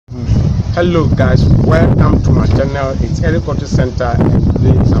Hello guys, welcome to my channel. It's Helicopter Center, and today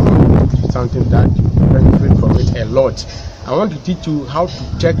I want to do something that you benefit from it a lot. I want to teach you how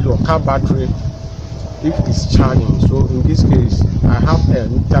to check your car battery if it's charging. So in this case, I have a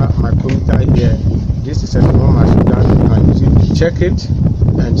micrometer here. This is a small machine that you can use it to check it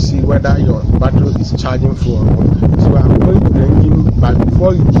and see whether your battery is charging full. So I'm going to the engine, but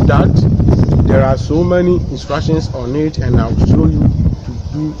before you do that, there are so many instructions on it, and I'll show you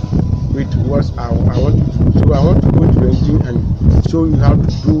to do with what I want to do. So I want to go to the engine and show you how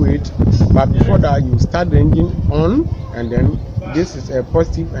to do it. But before that, you start the engine on, and then this is a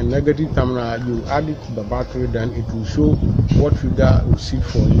positive and negative terminal. You add it to the battery, then it will show what figure will sit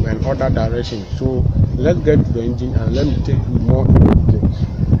for you and other directions. So let's get to the engine and let me take you more into things.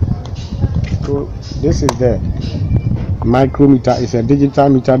 So this is the micrometer. It's a digital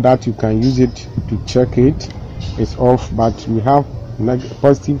meter that you can use it to check it. It's off, but we have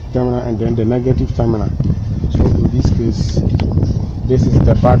positive terminal and then the negative terminal. So in this case, this is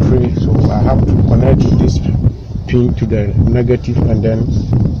the battery, so I have to connect this pin to the negative and then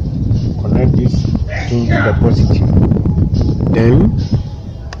connect this pin to the positive. Then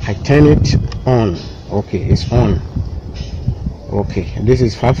I turn it on. Okay, it's on. Okay, this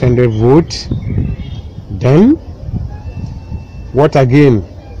is 500 volts. Then what again?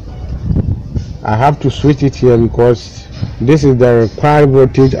 I have to switch it here because this is the required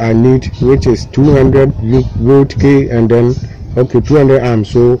voltage I need, which is 200 volt K, and then 200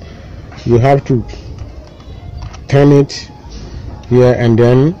 amps. So you have to turn it here, and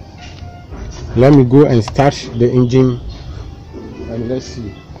then let me go and start the engine and let's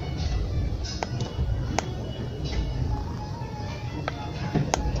see.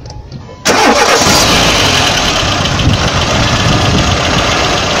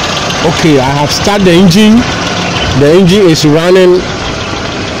 Okay, I have started the engine. The engine is running,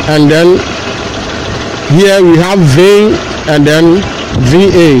 and then here we have V and then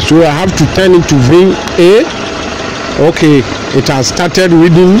VA. So I have to turn it to VA. Okay, it has started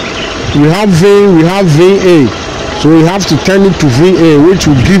reading. We have V, we have VA. So we have to turn it to VA, which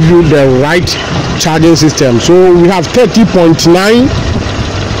will give you the right charging system. So we have 30.9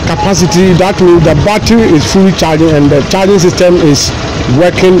 capacity. That means the battery is fully charging and the charging system is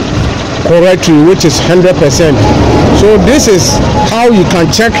working correctly, which is 100%. So this is how you can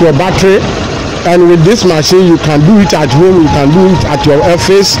check your battery, and with this machine you can do it at home, you can do it at your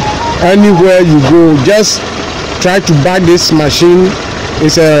office, anywhere you go. Just try to buy this machine.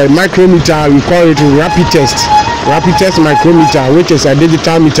 It's a micrometer, we call it rapid test micrometer, which is a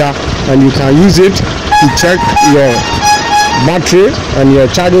digital meter, and you can use it to check your battery and your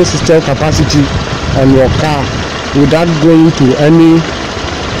charging system capacity on your car without going to any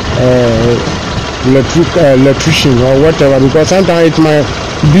electrician or whatever, because sometimes it might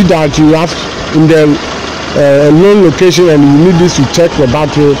be that you have in the known location and you need this to check your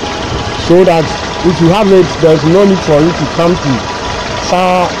battery, so that if you have it, there's no need for you to come to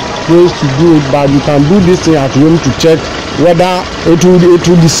far place to do it, but you can do this thing at home to check whether it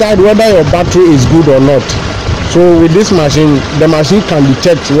will decide whether your battery is good or not. So with this machine, the machine can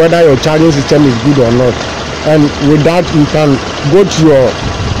detect whether your charging system is good or not, and with that you can go to your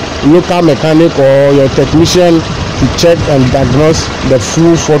local mechanic or your technician to check and diagnose the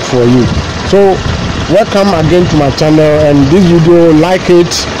full fault for you. So welcome again to my channel, and this video, like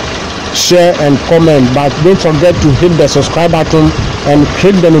it, share and comment, but don't forget to hit the subscribe button and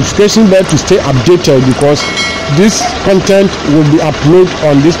click the notification bell to stay updated, because this content will be uploaded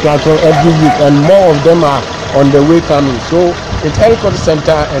on this platform every week, and more of them are on the way coming. So it's Helicopter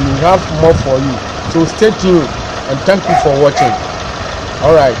Center, and we have more for you. So stay tuned, and thank you for watching.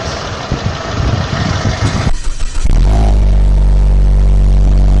 All right.